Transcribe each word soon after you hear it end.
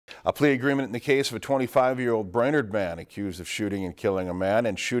A plea agreement in the case of a 25-year-old Brainerd man accused of shooting and killing a man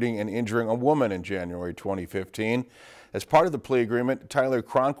and shooting and injuring a woman in January 2015. As part of the plea agreement, Tyler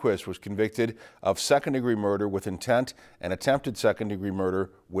Cronquist was convicted of second-degree murder with intent and attempted second-degree murder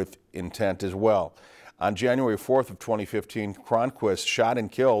with intent as well. On January 4th of 2015, Cronquist shot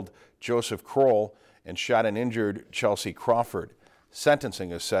and killed Joseph Kroll and shot and injured Chelsea Crawford. Sentencing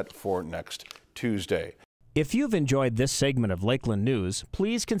is set for next Tuesday. If you've enjoyed this segment of Lakeland News,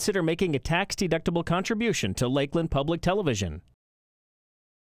 please consider making a tax-deductible contribution to Lakeland Public Television.